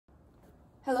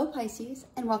Hello Pisces,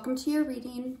 and welcome to your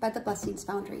reading by the Blessings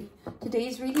Foundry.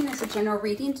 Today's reading is a general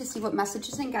reading to see what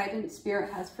messages and guidance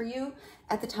Spirit has for you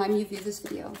at the time you view this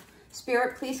video.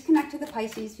 Spirit, please connect to the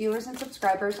Pisces viewers and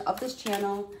subscribers of this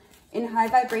channel in high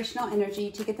vibrational energy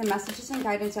to get the messages and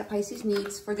guidance that Pisces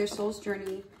needs for their soul's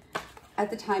journey at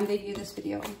the time they view this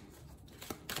video.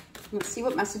 Let's see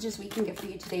what messages we can get for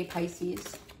you today,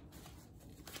 Pisces.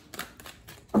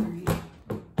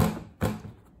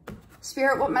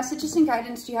 Spirit, what messages and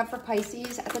guidance do you have for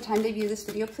Pisces at the time they view this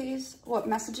video, please? What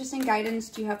messages and guidance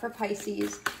do you have for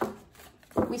Pisces?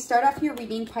 We start off your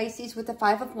reading, Pisces, with the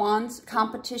Five of Wands,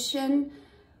 competition,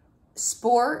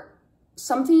 sport,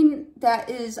 something that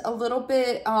is a little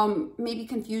bit maybe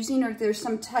confusing, or there's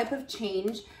some type of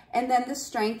change. And then the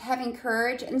Strength, having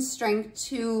courage and strength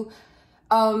to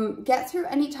get through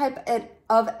any type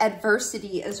of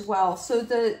adversity as well. So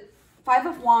the Five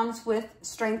of Wands with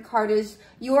Strength card is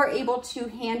you are able to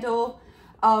handle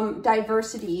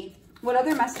diversity. What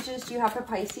other messages do you have for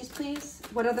Pisces, please?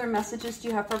 What other messages do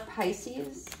you have for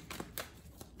Pisces?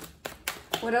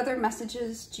 What other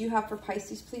messages do you have for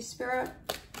Pisces, please, Spirit?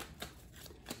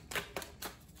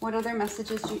 What other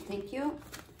messages do you, thank you.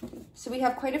 So we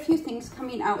have quite a few things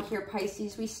coming out here,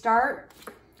 Pisces. We start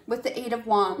with the Eight of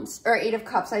Wands, or Eight of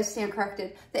Cups, I stand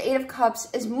corrected. The Eight of Cups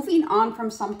is moving on from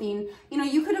something. You know,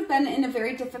 you could have been in a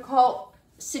very difficult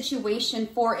situation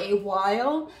for a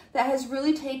while that has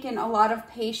really taken a lot of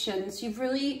patience.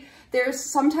 There's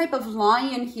some type of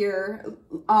lion here,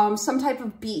 some type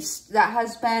of beast that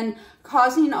has been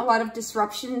causing a lot of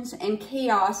disruptions and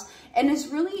chaos, and is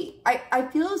really, I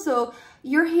feel as though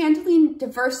you're handling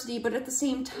diversity, but at the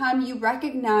same time, you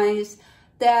recognize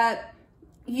that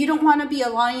you don't want to be a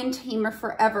lion tamer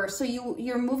forever. So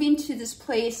you're moving to this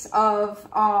place of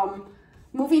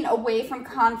moving away from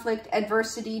conflict,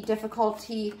 adversity,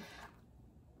 difficulty,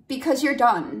 because you're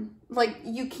done. Like,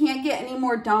 you can't get any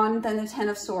more done than the Ten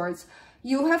of Swords.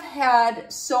 You have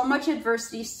had so much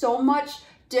adversity, so much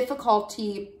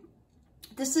difficulty.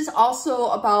 This is also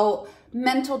about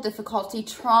mental difficulty,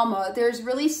 trauma. There's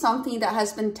really something that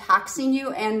has been taxing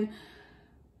you and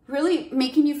really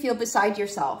making you feel beside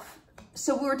yourself.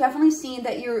 So we're definitely seeing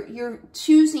that you're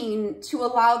choosing to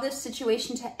allow this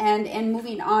situation to end and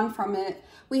moving on from it.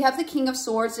 We have the King of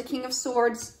Swords. The King of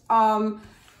Swords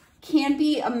can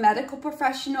be a medical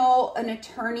professional, an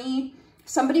attorney,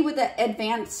 somebody with an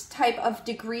advanced type of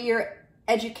degree or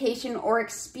education or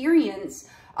experience.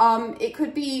 It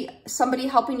could be somebody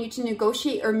helping you to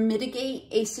negotiate or mitigate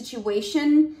a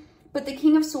situation. But the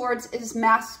King of Swords is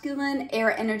masculine,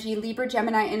 air energy, Libra,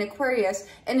 Gemini, and Aquarius.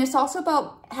 And it's also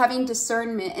about having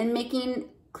discernment and making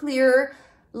clear,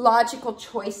 logical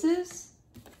choices.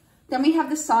 Then we have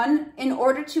the Sun. In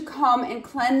order to come and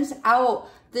cleanse out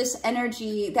this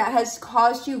energy that has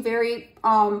caused you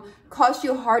caused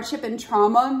you hardship and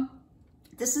trauma,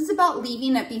 this is about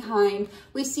leaving it behind.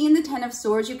 We see in the Ten of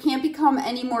Swords, you can't become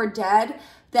any more dead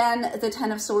than the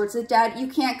Ten of Swords. The dead, you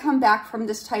can't come back from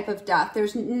this type of death.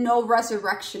 There's no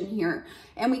resurrection here.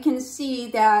 And we can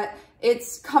see that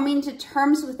it's coming to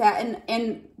terms with that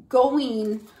and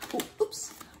going,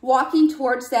 walking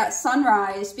towards that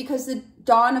sunrise, because the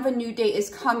dawn of a new day is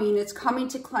coming. It's coming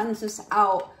to cleanse us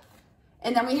out.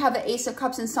 And then we have the Ace of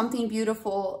Cups, and something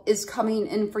beautiful is coming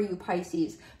in for you,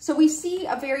 Pisces. So we see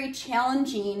a very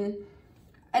challenging,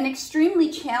 an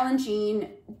extremely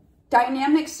challenging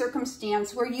dynamic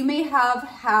circumstance where you may have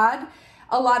had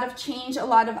a lot of change, a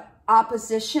lot of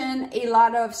opposition, a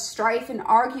lot of strife and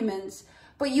arguments,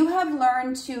 but you have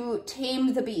learned to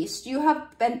tame the beast. You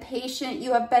have been patient.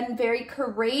 You have been very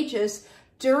courageous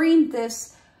during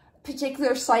this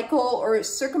particular cycle or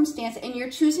circumstance, and you're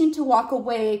choosing to walk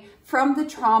away from the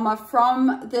trauma,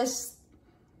 from this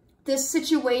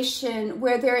situation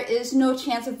where there is no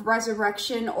chance of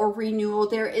resurrection or renewal.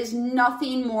 There is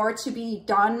nothing more to be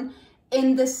done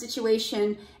in this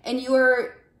situation, and you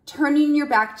are turning your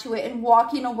back to it and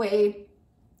walking away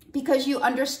because you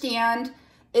understand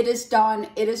it is done,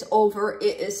 it is over,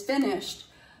 it is finished.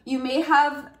 You may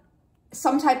have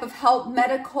some type of help,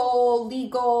 medical,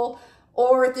 legal,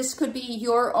 or this could be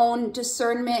your own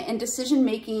discernment and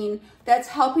decision-making that's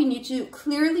helping you to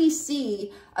clearly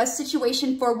see a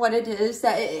situation for what it is,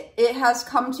 that it has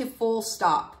come to full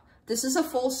stop. This is a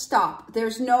full stop.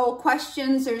 There's no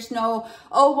questions. There's no,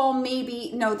 oh, well,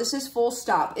 maybe. No, this is full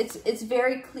stop. It's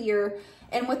very clear.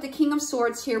 And with the King of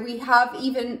Swords here, we have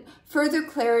even further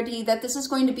clarity that this is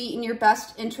going to be in your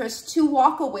best interest to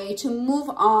walk away, to move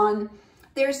on.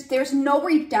 There's no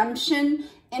redemption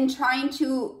in trying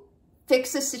to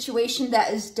fix a situation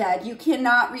that is dead. You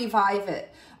cannot revive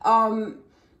it.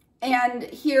 And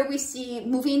here we see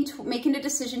making a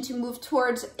decision to move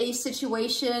towards a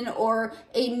situation or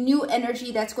a new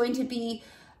energy that's going to be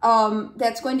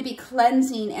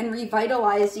cleansing and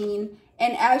revitalizing.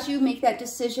 And as you make that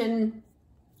decision,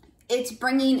 it's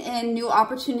bringing in new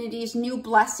opportunities, new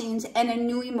blessings, and a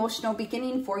new emotional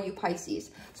beginning for you,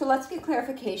 Pisces. So let's get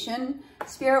clarification.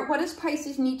 Spirit, what does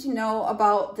Pisces need to know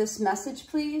about this message,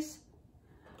 please?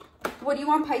 What do you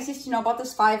want Pisces to know about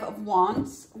this Five of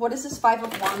Wands? What is this Five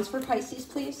of Wands for Pisces,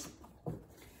 please?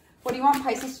 What do you want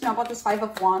Pisces to know about this Five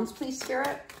of Wands, please,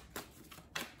 Spirit?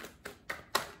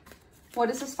 What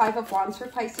is this Five of Wands for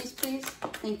Pisces, please?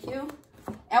 Thank you.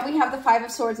 And we have the Five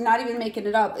of Swords, not even making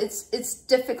it up. It's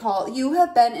difficult. You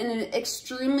have been in an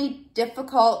extremely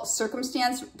difficult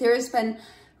circumstance. There has been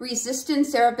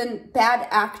resistance. There have been bad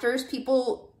actors,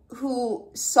 people who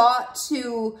sought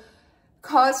to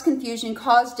cause confusion,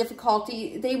 cause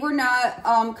difficulty. They were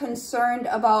not concerned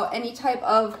about any type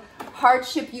of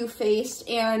hardship you faced.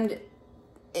 And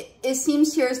it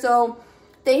seems here as though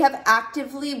they have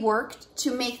actively worked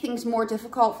to make things more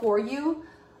difficult for you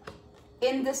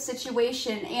in this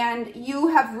situation. And you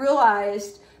have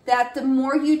realized that the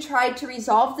more you tried to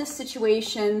resolve this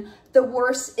situation, the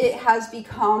worse it has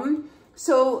become.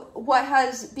 So what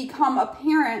has become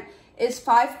apparent is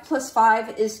 5 plus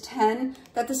 5 is 10,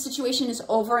 that the situation is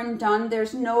over and done.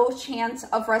 There's no chance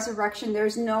of resurrection.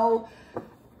 There's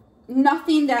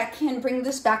nothing that can bring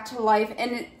this back to life.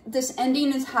 And this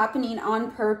ending is happening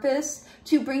on purpose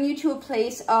to bring you to a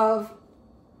place of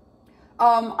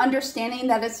understanding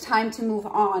that it's time to move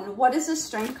on. What is the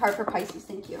Strength card for Pisces?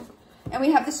 Thank you. And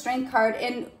we have the Strength card,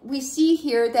 and we see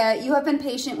here that you have been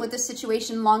patient with this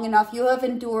situation long enough. You have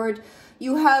endured.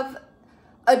 You have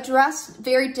addressed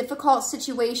very difficult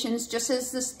situations, just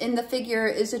as this in the figure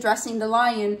is addressing the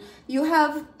lion. You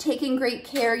have taken great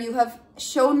care. You have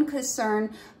shown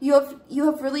concern. You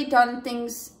have really done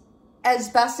things as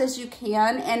best as you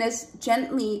can and as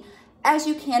gently as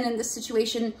you can in this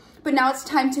situation. But now it's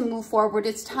time to move forward.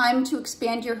 It's time to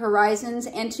expand your horizons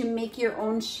and to make your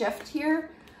own shift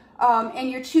here. And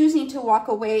you're choosing to walk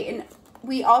away. And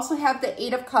we also have the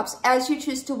Eight of Cups. As you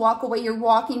choose to walk away, you're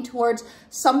walking towards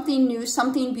something new,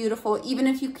 something beautiful. Even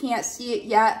if you can't see it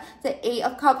yet, the Eight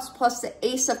of Cups plus the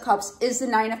Ace of Cups is the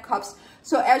Nine of Cups.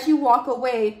 So as you walk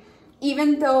away,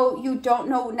 even though you don't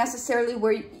know necessarily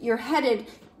where you're headed,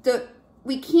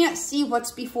 we can't see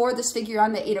what's before this figure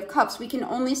on the Eight of Cups. We can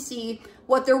only see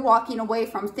what they're walking away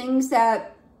from, things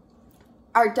that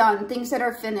are done, things that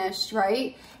are finished,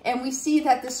 right? And we see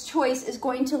that this choice is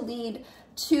going to lead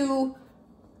to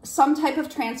some type of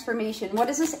transformation. What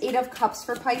is this Eight of Cups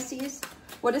for Pisces?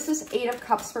 What is this Eight of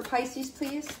Cups for Pisces,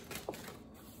 please?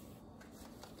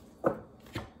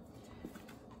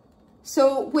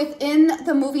 So within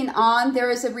the moving on,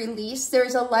 there is a release. There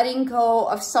is a letting go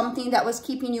of something that was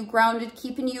keeping you grounded,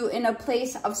 keeping you in a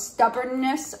place of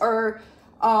stubbornness or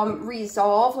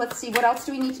resolve. Let's see, what else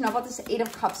do we need to know about this Eight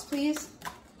of Cups, please?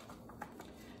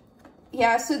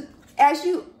 Yeah, so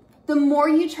the more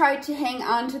you try to hang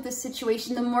on to the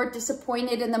situation, the more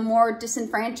disappointed and the more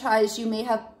disenfranchised you may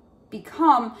have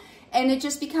become. And it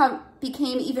just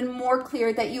became even more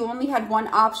clear that you only had one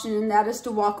option, and that is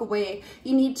to walk away.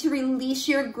 You need to release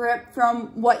your grip from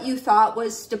what you thought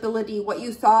was stability, what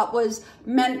you thought was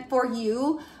meant for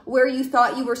you, where you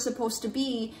thought you were supposed to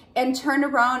be, and turn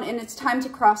around, and it's time to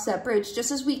cross that bridge.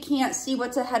 Just as we can't see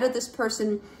what's ahead of this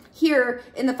person, here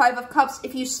in the Five of Cups,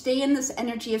 if you stay in this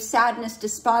energy of sadness,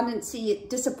 despondency,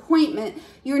 disappointment,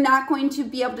 you're not going to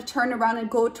be able to turn around and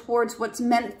go towards what's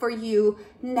meant for you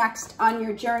next on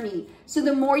your journey. So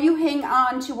the more you hang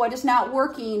on to what is not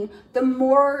working, the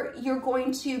more you're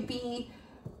going to be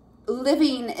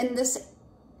living in this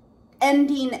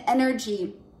ending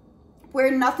energy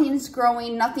where nothing's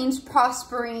growing, nothing's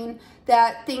prospering,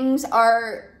 that things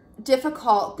are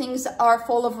difficult, things are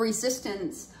full of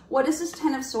resistance. What is this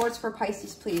Ten of Swords for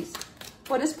Pisces, please?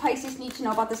 What does Pisces need to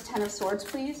know about this Ten of Swords,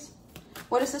 please?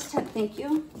 What is this 10? Thank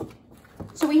you.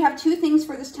 So we have two things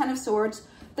for this Ten of Swords.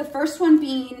 The first one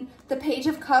being the Page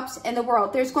of Cups and the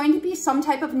World. There's going to be some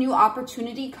type of new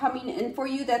opportunity coming in for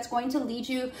you that's going to lead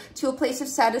you to a place of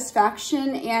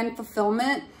satisfaction and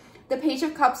fulfillment. The Page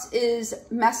of Cups is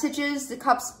messages. The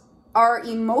cups are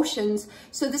emotions.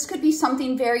 So this could be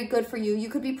something very good for you. You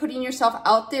could be putting yourself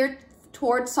out there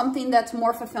towards something that's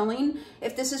more fulfilling.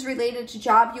 If this is related to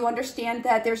job, you understand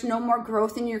that there's no more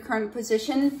growth in your current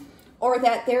position, or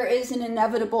that there is an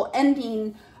inevitable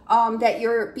ending that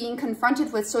you're being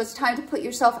confronted with. So it's time to put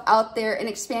yourself out there and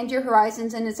expand your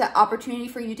horizons, and it's an opportunity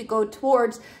for you to go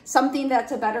towards something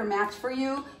that's a better match for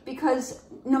you, because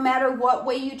no matter what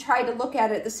way you try to look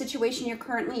at it, the situation you're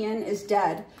currently in is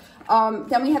dead.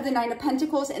 Then we have the Nine of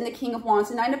Pentacles and the King of Wands.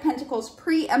 The Nine of Pentacles,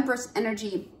 pre-Empress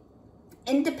energy,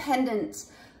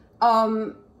 independence,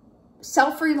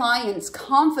 self-reliance,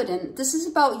 confident. This is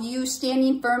about you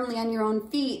standing firmly on your own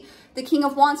feet. The King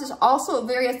of Wands is also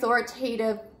very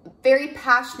authoritative, very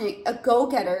passionate, a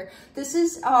go-getter. This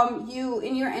is you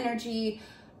in your energy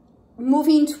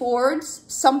moving towards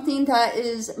something that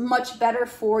is much better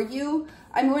for you.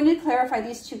 I'm going to clarify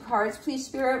these two cards, please,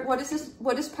 Spirit. What is this?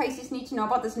 What does Pisces need to know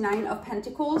about this Nine of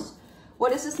Pentacles?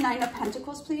 What is this Nine of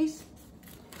Pentacles, please?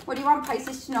 What do you want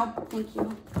Pisces to know? Thank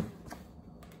you.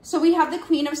 So we have the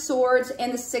Queen of Swords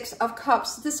and the Six of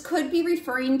Cups. This could be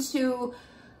referring to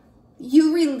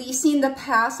you releasing the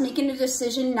past, making a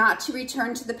decision not to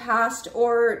return to the past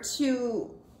or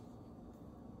to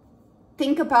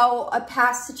think about a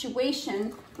past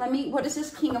situation. What is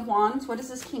this King of Wands? What is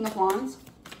this King of Wands?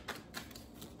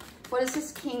 What is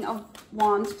this King of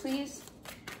Wands, please?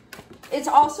 It's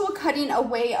also a cutting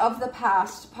away of the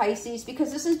past, Pisces,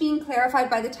 because this is being clarified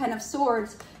by the Ten of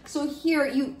Swords. So here,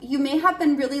 you may have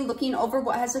been really looking over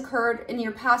what has occurred in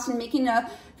your past and making a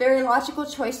very logical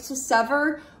choice to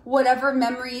sever whatever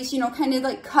memories, you know, kind of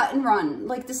like cut and run.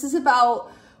 Like this is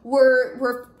about,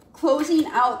 we're closing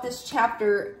out this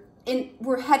chapter and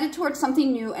we're headed towards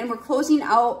something new, and we're closing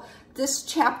out this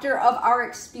chapter of our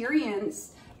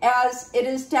experience as it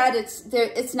is dead.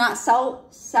 It's not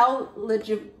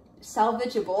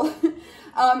salvageable.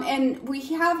 And we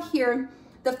have here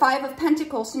the Five of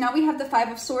Pentacles. So now we have the Five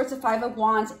of Swords, the Five of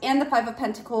Wands, and the Five of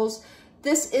Pentacles.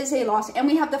 This is a loss. And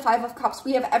we have the Five of Cups.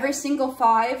 We have every single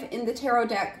five in the tarot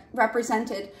deck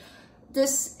represented.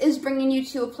 This is bringing you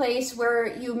to a place where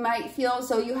you might feel as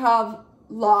though you have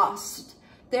lost.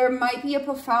 There might be a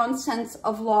profound sense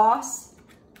of loss.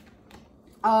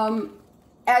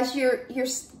 As you're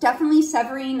definitely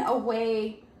severing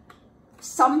away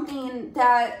something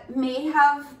that may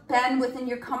have been within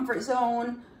your comfort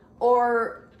zone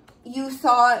or you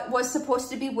thought was supposed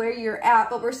to be where you're at,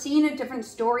 but we're seeing a different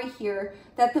story here,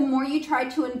 that the more you try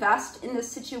to invest in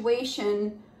this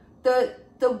situation,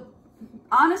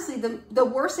 honestly, the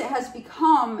worse it has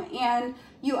become, and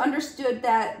you understood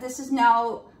that this is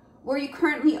now where you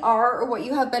currently are, or what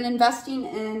you have been investing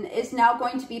in is now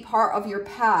going to be part of your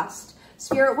past.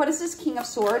 Spirit, what is this King of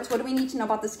Swords? What do we need to know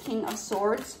about this King of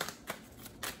Swords?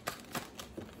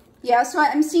 Yeah, so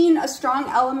I'm seeing a strong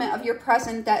element of your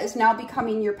present that is now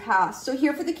becoming your past. So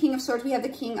here for the King of Swords, we have the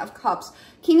King of Cups.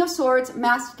 King of Swords,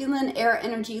 masculine air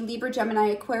energy, Libra, Gemini,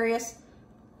 Aquarius.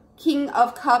 King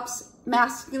of Cups,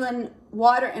 masculine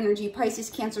water energy,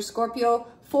 Pisces, Cancer, Scorpio.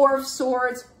 Four of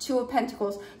Swords, Two of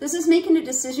Pentacles. This is making a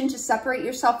decision to separate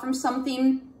yourself from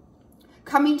something,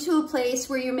 coming to a place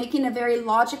where you're making a very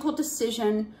logical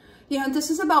decision. You know, this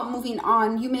is about moving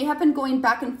on. You may have been going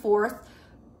back and forth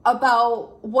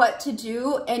about what to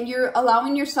do, and you're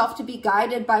allowing yourself to be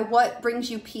guided by what brings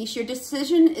you peace. Your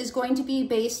decision is going to be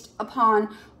based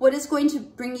upon what is going to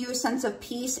bring you a sense of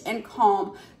peace and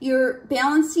calm. You're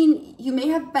balancing, you may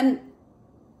have been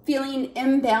feeling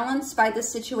imbalanced by the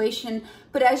situation,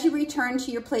 but as you return to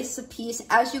your place of peace,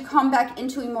 as you come back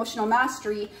into emotional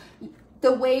mastery,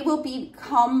 the way will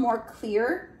become more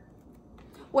clear.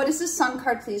 What is the Sun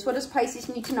card, please? What does Pisces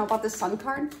need to know about the Sun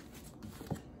card?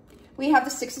 We have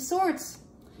the Six of Swords,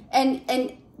 and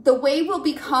the way will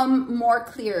become more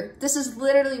clear. This is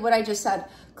literally what I just said.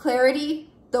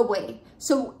 Clarity, the way.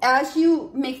 So as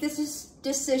you make this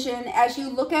decision, as you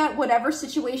look at whatever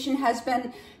situation has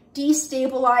been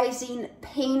destabilizing,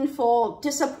 painful,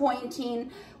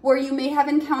 disappointing, where you may have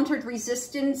encountered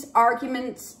resistance,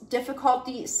 arguments,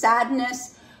 difficulty,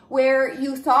 sadness, where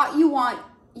you thought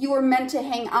you were meant to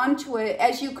hang on to it,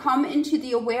 as you come into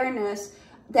the awareness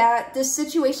that this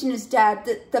situation is dead,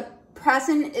 that the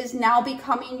present is now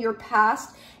becoming your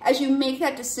past. As you make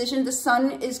that decision, the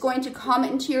Sun is going to come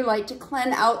into your light to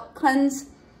cleanse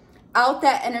out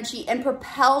that energy and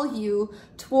propel you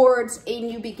towards a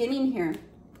new beginning here.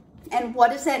 And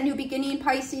what is that new beginning,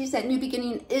 Pisces? That new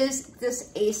beginning is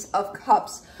this Ace of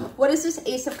Cups. What is this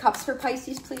Ace of Cups for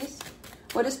Pisces, please?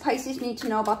 What does Pisces need to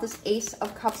know about this Ace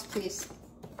of Cups, please?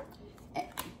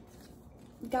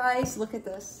 Guys, look at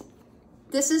this.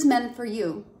 This is meant for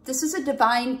you. This is a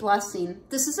divine blessing.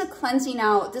 This is a cleansing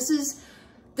out. This is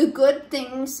the good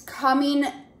things coming,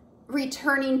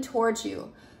 returning towards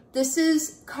you. This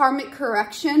is karmic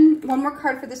correction. One more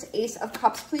card for this Ace of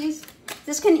Cups, please.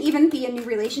 This can even be a new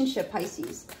relationship,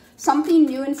 Pisces. Something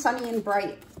new and sunny and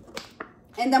bright.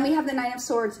 And then we have the Nine of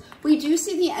Swords. We do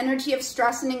see the energy of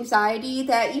stress and anxiety,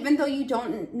 that even though you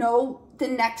don't know the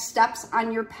next steps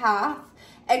on your path,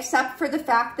 except for the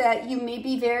fact that you may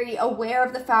be very aware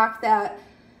of the fact that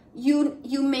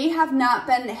you may have not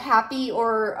been happy,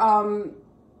 or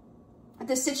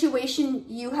the situation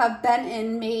you have been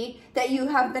in that you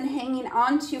have been hanging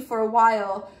on to for a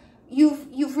while,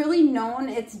 you've really known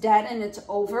it's dead and it's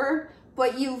over,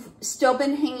 but you've still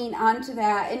been hanging on to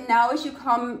that. And now as you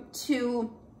come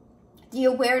to the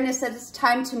awareness that it's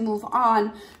time to move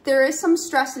on, there is some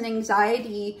stress and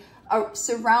anxiety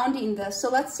surrounding this. So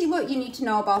let's see what you need to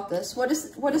know about this. What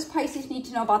does Pisces need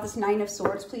to know about this Nine of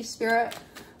Swords, please, Spirit?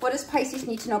 What does Pisces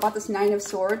need to know about this Nine of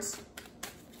Swords?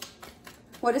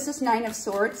 What is this Nine of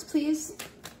Swords, please?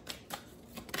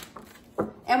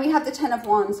 And we have the Ten of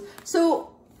Wands.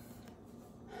 So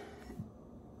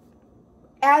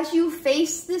as you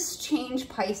face this change,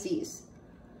 Pisces,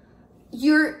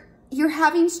 you're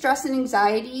having stress and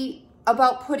anxiety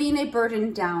about putting a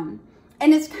burden down.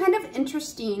 And it's kind of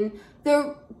interesting,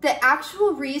 the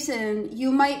actual reason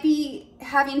you might be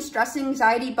having stress and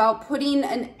anxiety about putting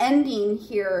an ending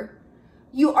here,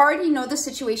 you already know the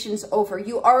situation's over.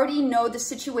 You already know the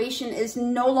situation is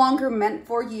no longer meant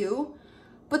for you.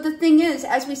 But the thing is,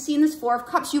 as we see in this Four of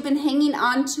Cups, you've been hanging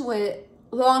on to it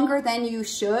longer than you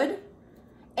should.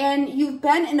 And you've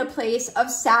been in a place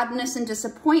of sadness and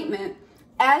disappointment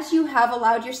as you have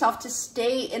allowed yourself to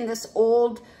stay in this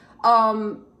old,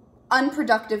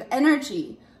 unproductive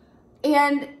energy.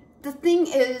 And the thing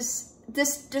is,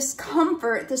 this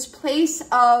discomfort, this place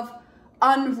of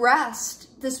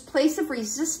unrest, this place of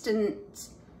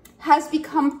resistance has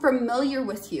become familiar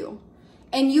with you.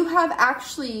 And you have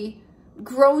actually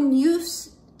grown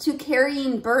used to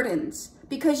carrying burdens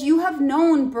because you have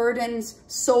known burdens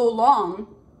so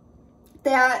long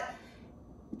that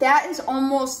is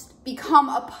almost become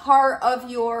a part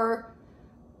of your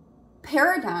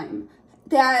paradigm,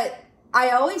 that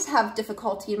I always have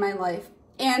difficulty in my life.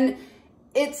 And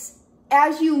it's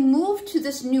as you move to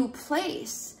this new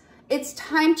place, it's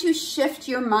time to shift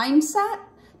your mindset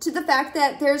to the fact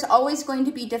that there's always going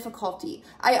to be difficulty.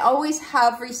 I always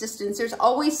have resistance. There's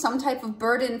always some type of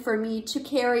burden for me to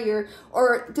carry,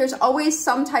 or there's always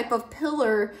some type of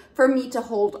pillar for me to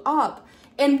hold up.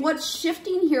 And what's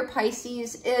shifting here,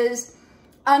 Pisces, is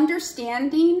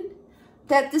understanding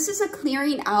that this is a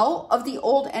clearing out of the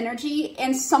old energy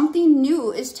and something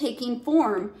new is taking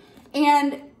form.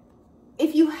 And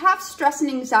if you have stress and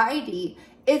anxiety,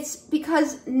 it's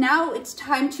because now it's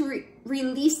time to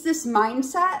release this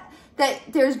mindset that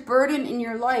there's burden in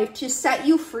your life, to set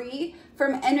you free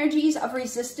from energies of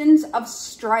resistance, of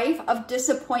strife, of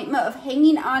disappointment, of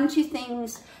hanging on to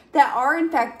things that are in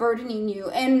fact burdening you.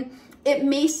 And it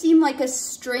may seem like a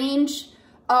strange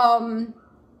thought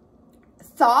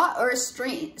or a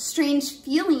strange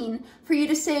feeling for you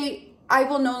to say, I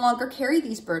will no longer carry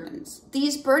these burdens.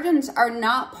 These burdens are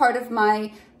not part of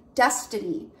my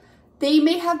destiny. They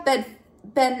may have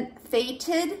been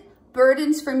fated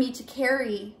burdens for me to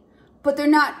carry, but they're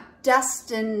not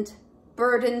destined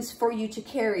burdens for you to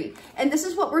carry. And this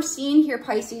is what we're seeing here,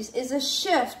 Pisces, is a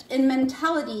shift in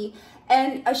mentality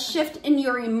and a shift in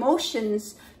your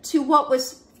emotions to what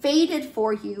was fated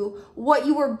for you, what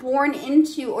you were born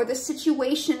into, or the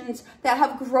situations that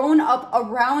have grown up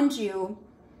around you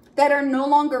that are no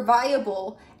longer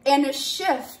viable, and a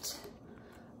shift,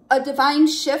 a divine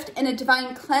shift and a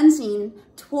divine cleansing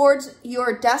towards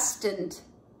your destined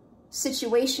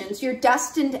situations, your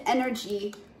destined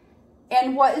energy,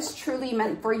 and what is truly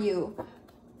meant for you.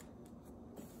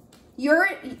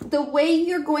 The way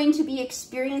you're going to be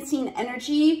experiencing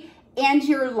energy and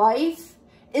your life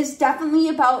is definitely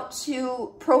about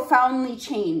to profoundly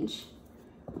change.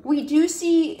 We do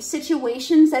see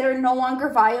situations that are no longer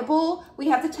viable. We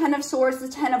have the Ten of Swords, the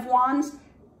Ten of Wands.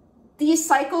 These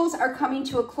cycles are coming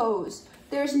to a close.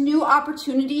 There's new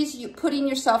opportunities, you putting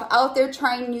yourself out there,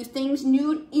 trying new things,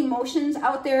 new emotions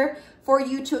out there for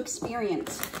you to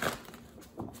experience.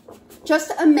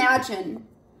 Just imagine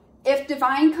if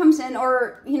divine comes in,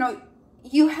 or, you know,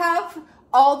 you have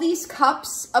all these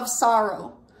cups of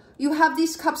sorrow. You have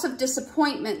these cups of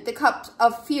disappointment, the cup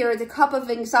of fear, the cup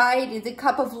of anxiety, the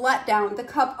cup of letdown, the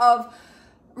cup of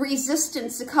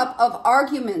resistance, the cup of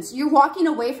arguments. You're walking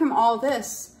away from all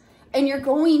this and you're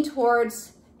going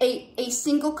towards a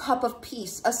single cup of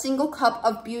peace, a single cup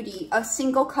of beauty, a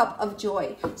single cup of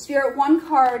joy. Spirit, one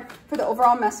card for the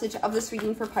overall message of this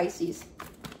reading for Pisces.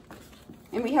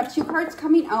 And we have two cards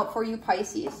coming out for you,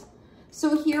 Pisces.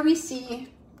 So here we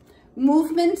see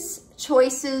movements,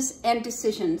 choices, and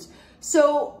decisions.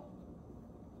 So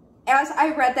as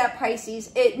I read that,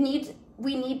 Pisces,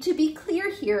 we need to be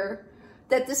clear here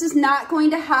that this is not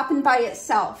going to happen by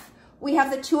itself. We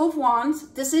have the Two of Wands.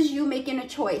 This is you making a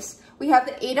choice. We have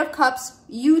the Eight of Cups,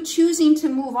 you choosing to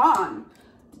move on.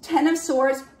 Ten of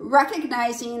Swords,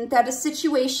 recognizing that a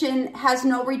situation has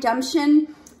no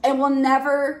redemption and will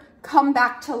never come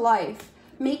back to life.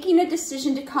 Making a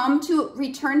decision to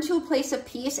return to a place of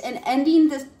peace and ending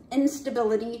this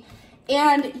instability.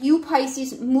 And you,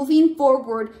 Pisces, moving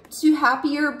forward to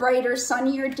happier, brighter,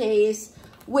 sunnier days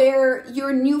where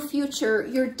your new future,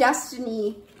 your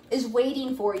destiny is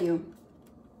waiting for you.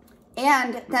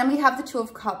 And then we have the Two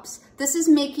of Cups. This is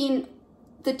making,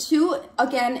 the two,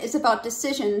 again, is about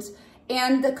decisions,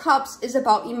 and the Cups is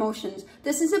about emotions.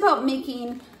 This is about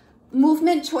making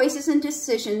movement, choices, and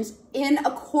decisions in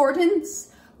accordance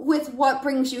with what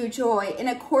brings you joy, in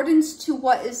accordance to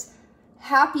what is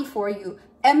happy for you.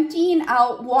 Emptying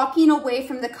out, walking away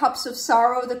from the cups of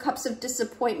sorrow, the cups of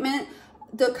disappointment,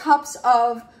 the cups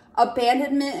of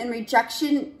abandonment and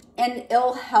rejection and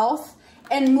ill health,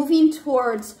 and moving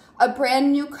towards a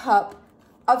brand new cup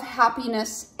of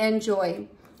happiness and joy.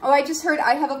 Oh, I just heard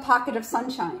I have a pocket of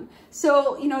sunshine.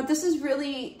 So, you know, this is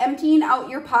really emptying out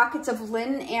your pockets of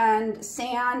lint and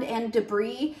sand and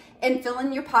debris and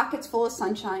filling your pockets full of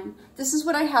sunshine. This is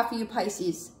what I have for you,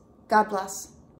 Pisces. God bless.